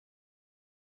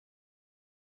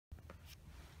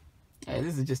Hey,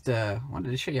 this is just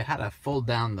wanted to show you how to fold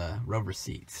down the Rover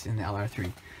seats in the LR3.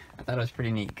 I thought it was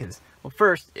pretty neat because, well,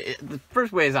 the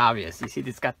first way is obvious. You see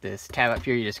it's got this tab up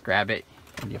here, you just grab it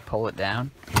and you pull it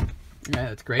down. Yeah,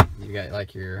 that's great. You got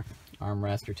like your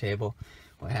armrest or table,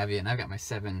 what have you, and I've got my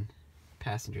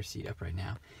 7-passenger seat up right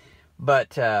now.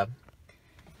 But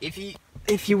if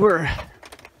you were,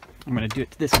 I'm gonna do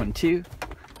it to this one too.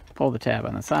 Pull the tab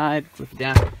on the side, flip it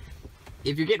down.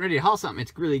 If you're getting ready to haul something,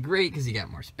 it's really great because you got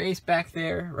more space back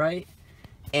there, right?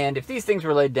 And if these things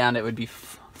were laid down, it would be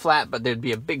flat, but there'd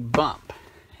be a big bump.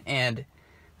 And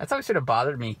that's always sort of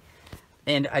bothered me.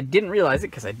 And I didn't realize it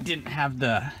because I didn't have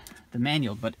the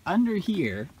manual, but under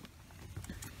here,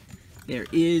 there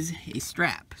is a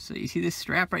strap. So you see this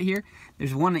strap right here?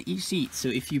 There's one on each seat. So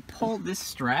if you pull this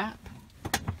strap,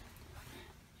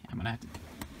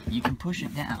 you can push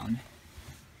it down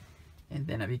and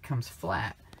then it becomes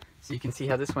flat. So you can see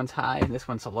how this one's high and this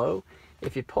one's low.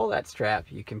 If you pull that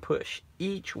strap, you can push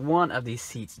each one of these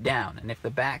seats down. And if the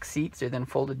back seats are then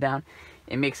folded down,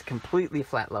 it makes a completely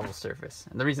flat level surface.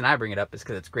 And the reason I bring it up is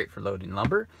because it's great for loading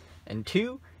lumber. And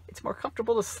 2, it's more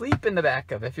comfortable to sleep in the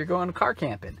back of if you're going car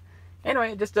camping.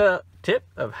 Anyway, just a tip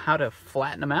of how to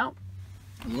flatten them out.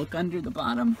 Look under the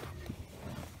bottom.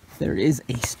 There is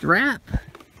a strap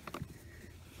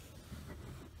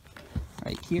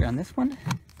right here on this one.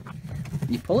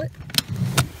 You pull it,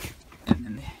 and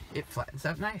then it flattens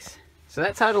out nice. So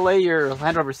that's how to lay your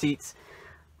Land Rover seats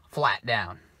flat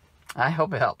down. I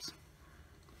hope it helps.